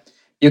 Yeah,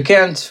 you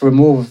can't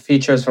remove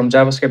features from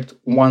JavaScript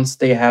once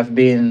they have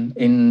been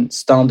in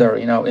standard,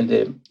 in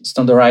the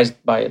standardized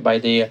by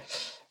the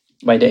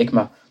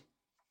ECMA.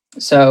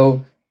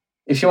 So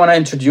if you want to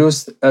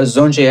introduce a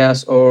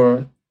Zone.js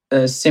or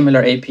a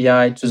similar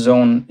API to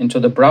Zone into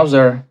the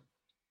browser,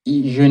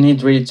 you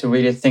need really to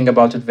really think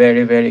about it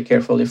very, very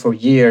carefully for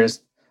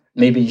years,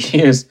 maybe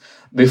years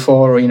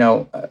before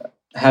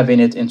having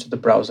it into the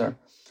browser.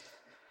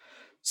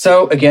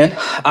 So again,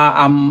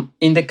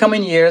 in the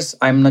coming years,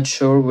 I'm not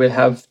sure we'll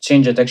have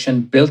change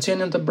detection built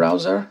in the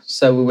browser.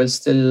 So we will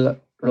still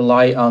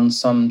rely on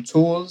some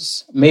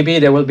tools. Maybe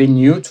there will be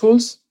new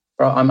tools.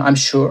 I'm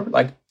sure.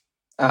 Like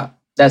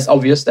that's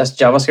obvious. That's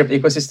JavaScript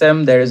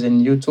ecosystem. There is a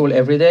new tool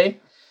every day.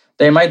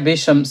 There might be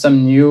some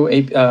new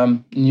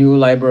new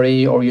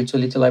library or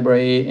utility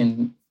library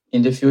in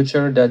the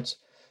future that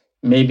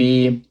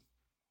maybe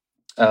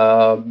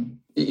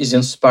is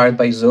inspired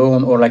by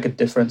Zone or like a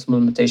different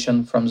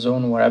implementation from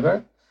Zone,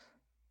 whatever,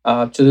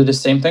 to do the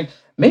same thing.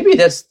 Maybe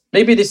this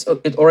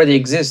it already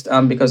exists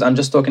because I'm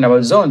just talking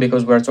about Zone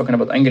because we're talking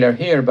about Angular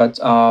here. But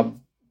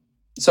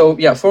so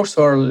yeah, folks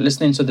who are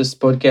listening to this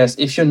podcast,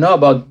 if you know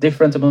about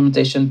different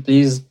implementation,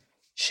 please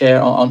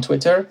share on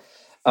Twitter.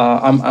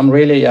 I'm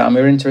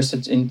very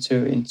interested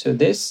into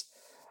this.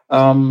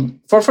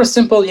 For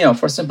simple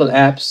for simple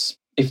apps,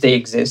 if they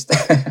exist,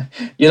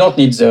 you don't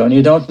need Zone,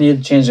 you don't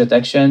need change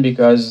detection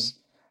because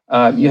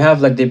you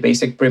have like the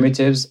basic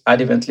primitives: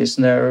 add event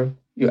listener,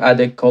 you add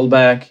a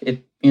callback,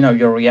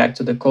 you react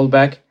to the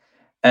callback,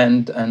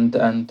 and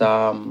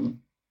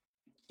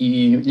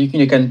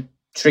you can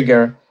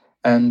trigger.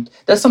 And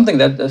that's something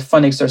that a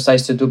fun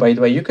exercise to do, by the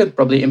way. You could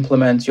probably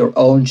implement your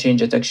own change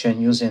detection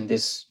using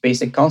this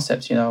basic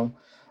concepts,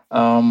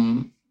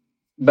 um,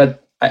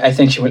 but I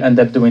think she will end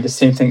up doing the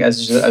same thing as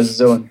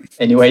Zone,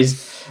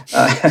 anyways.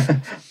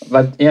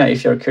 But yeah,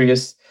 if you're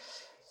curious.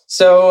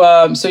 So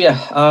yeah,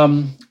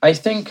 I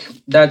think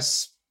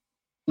that's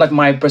like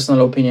my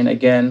personal opinion.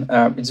 Again,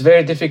 it's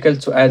very difficult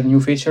to add new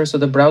features to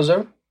the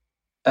browser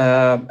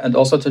and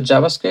also to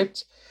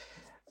JavaScript.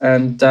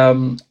 And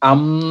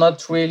I'm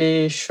not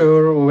really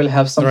sure we will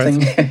have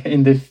something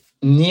in the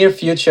near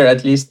future,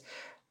 at least,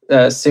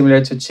 similar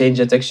to change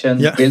detection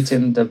built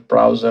in the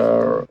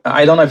browser.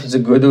 I don't know if it's a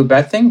good or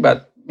bad thing,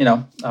 but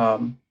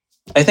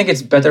I think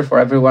it's better for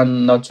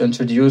everyone not to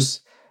introduce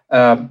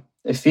a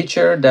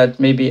feature that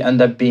maybe end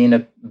up being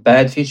a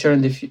bad feature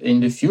in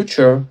the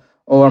future,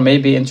 or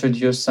maybe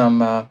introduce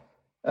some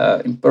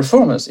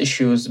performance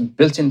issues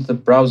built into the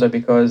browser,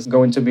 because it's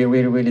going to be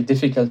really, really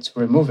difficult to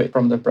remove it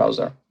from the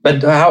browser.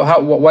 But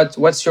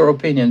what's your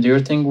opinion? Do you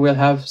think we'll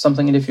have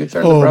something in the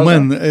future in the browser?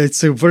 Man,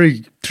 it's a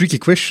very tricky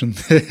question.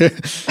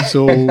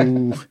 So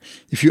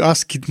if you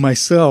ask it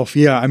myself,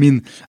 I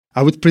mean,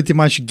 I would pretty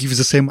much give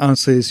the same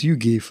answer as you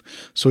gave.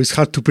 So it's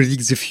hard to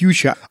predict the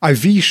future. I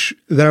wish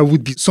there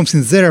would be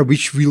something there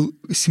which will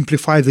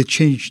simplify the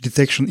change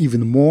detection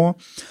even more,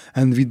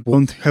 and we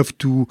won't have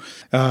to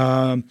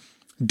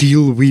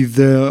deal with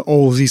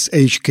all these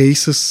edge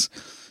cases,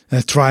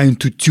 trying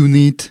to tune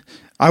it.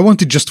 I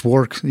want it just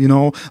work,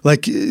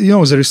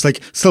 there is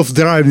like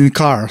self-driving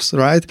cars,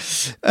 right?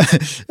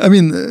 I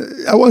mean,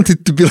 I want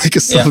it to be like a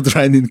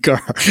self-driving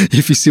car,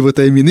 if you see what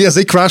I mean. Yes,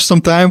 they crash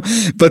sometime,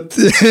 but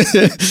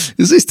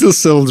they still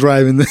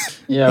self-driving.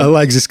 Yeah. I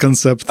like this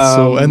concept.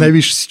 And I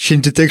wish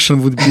change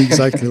detection would be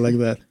exactly like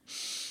that.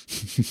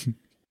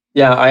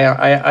 Yeah,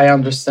 I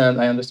understand.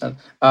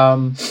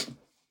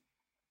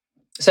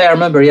 So I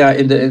remember,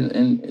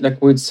 in like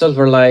with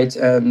Silverlight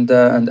and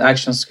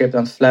ActionScript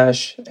and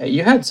Flash,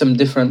 you had some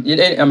different.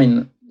 I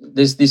mean,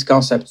 these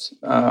concepts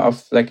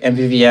of like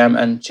MVVM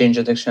and change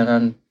detection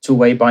and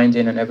two-way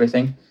binding and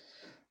everything.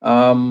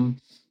 It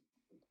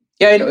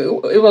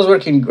was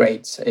working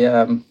great.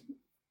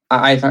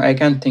 I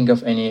can't think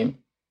of any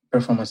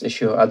performance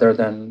issue other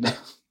than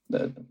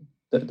the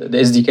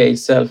SDK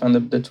itself and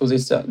the tools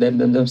itself,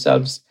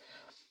 themselves.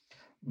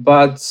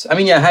 But I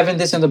mean, having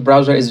this in the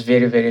browser is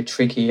very, very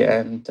tricky,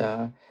 and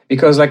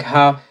because like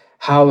how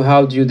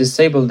do you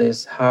disable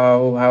this?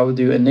 How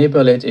do you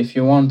enable it if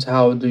you want?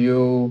 How do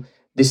you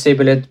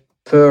disable it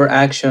per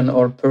action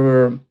or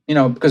per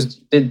because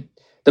the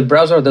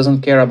browser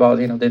doesn't care about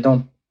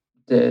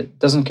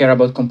doesn't care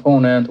about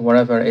component or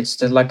whatever. It's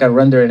just like a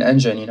rendering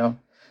engine,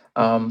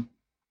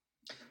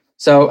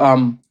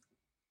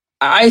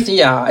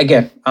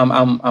 Again,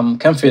 I'm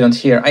confident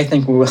here. I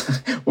think we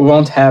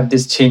won't have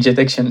this change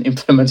detection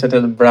implemented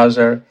in the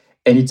browser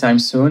anytime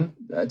soon,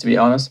 to be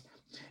honest,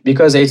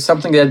 because it's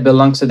something that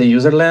belongs to the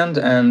user land,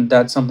 and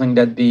that's something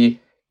that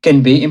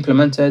can be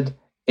implemented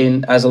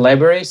as a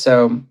library.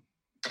 So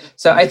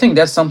I think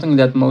that's something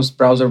that most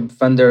browser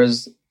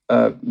vendors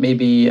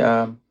maybe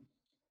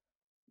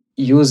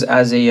use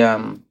as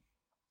a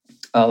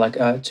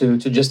to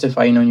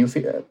justify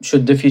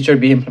should the feature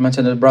be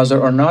implemented in the browser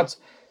or not.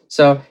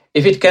 So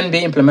if it can be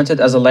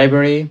implemented as a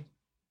library,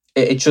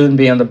 it shouldn't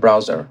be on the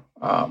browser.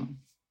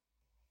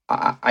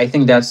 I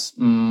think that's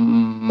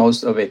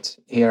most of it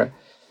here.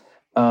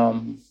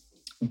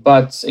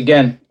 But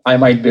again, I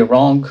might be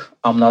wrong.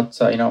 I'm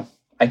not, I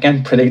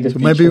can't predict the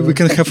future. Maybe we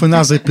can have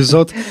another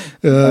episode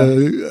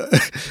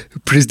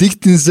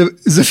predicting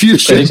the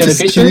future. Predicting the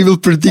future? We will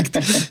predict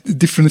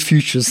different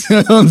futures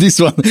on this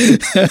one.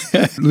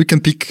 We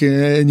can pick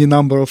any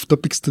number of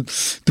topics to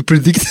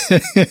predict.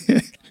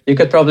 You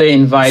could probably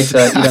invite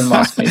Elon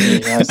Musk,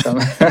 maybe.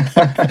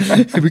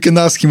 We can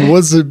ask him,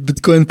 what's the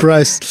Bitcoin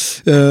price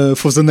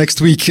for the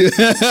next week?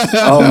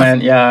 Oh,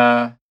 man,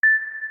 yeah.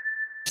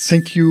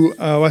 Thank you,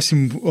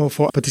 Wasim,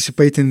 for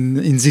participating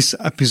in this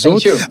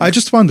episode. Thank you. I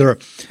just wonder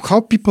how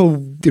people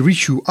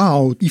reach you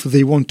out if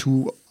they want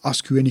to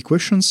ask you any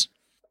questions.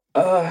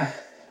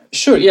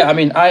 Sure, yeah. I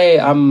mean, I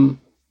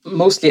am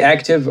mostly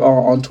active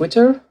on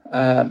Twitter.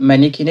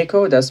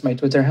 Manikiniko, that's my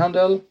Twitter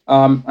handle.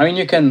 I mean,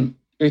 you can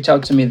reach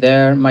out to me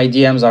there. My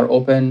DMs are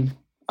open.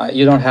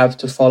 You don't have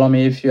to follow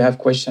me if you have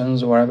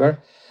questions or whatever.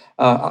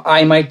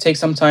 I might take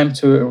some time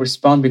to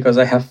respond because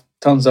I have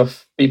tons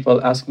of people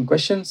asking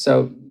questions.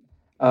 So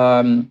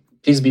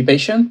please be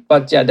patient.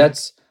 But yeah,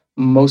 that's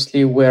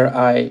mostly where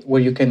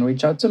you can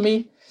reach out to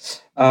me.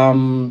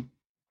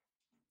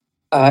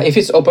 If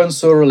it's open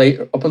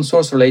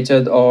source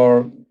related,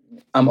 or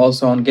I'm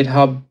also on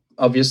GitHub,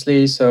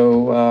 obviously.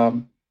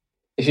 So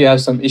if you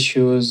have some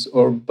issues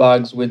or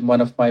bugs with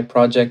one of my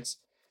projects,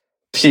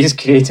 please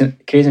create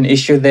an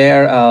issue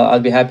there. I'll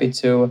be happy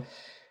to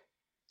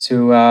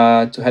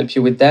help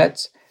you with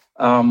that.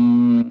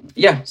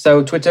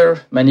 So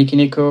Twitter,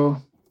 Manikiniko,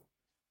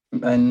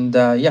 and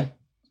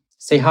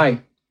say hi.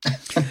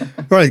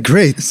 All right,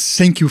 great.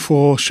 Thank you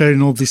for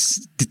sharing all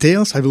these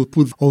details. I will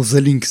put all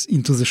the links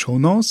into the show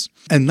notes.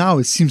 And now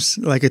it seems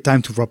like a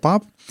time to wrap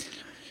up.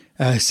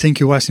 Thank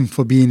you, Wasim,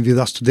 for being with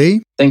us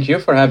today. Thank you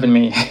for having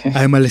me.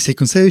 I'm Alexey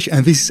Kuntsevich,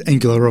 and this is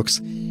Angular Rocks.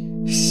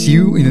 See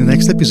you in the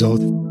next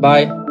episode.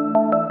 Bye.